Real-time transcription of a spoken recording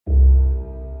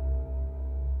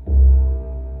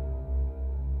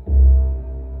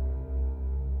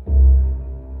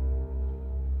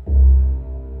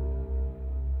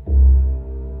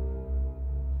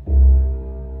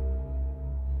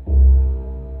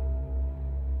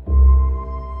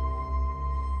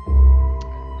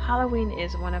Halloween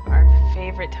is one of our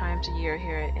favorite times of year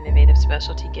here at Innovative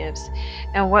Specialty Gifts.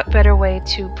 And what better way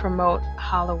to promote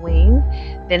Halloween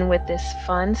than with this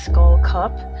fun skull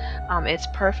cup? It's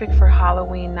perfect for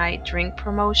Halloween night drink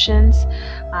promotions.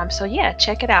 So yeah,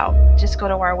 check it out. Just go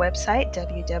to our website,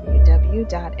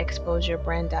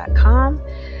 www.exposurebrand.com.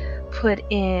 Put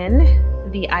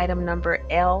in the item number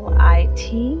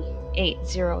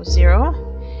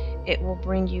LIT800. It will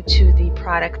bring you to the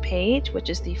product page, which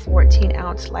is the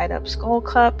 14-ounce light up skull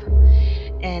cup,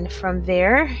 and from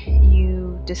there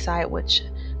you decide which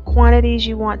quantities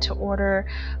you want to order,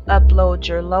 upload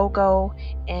your logo,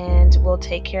 and we'll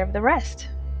take care of the rest.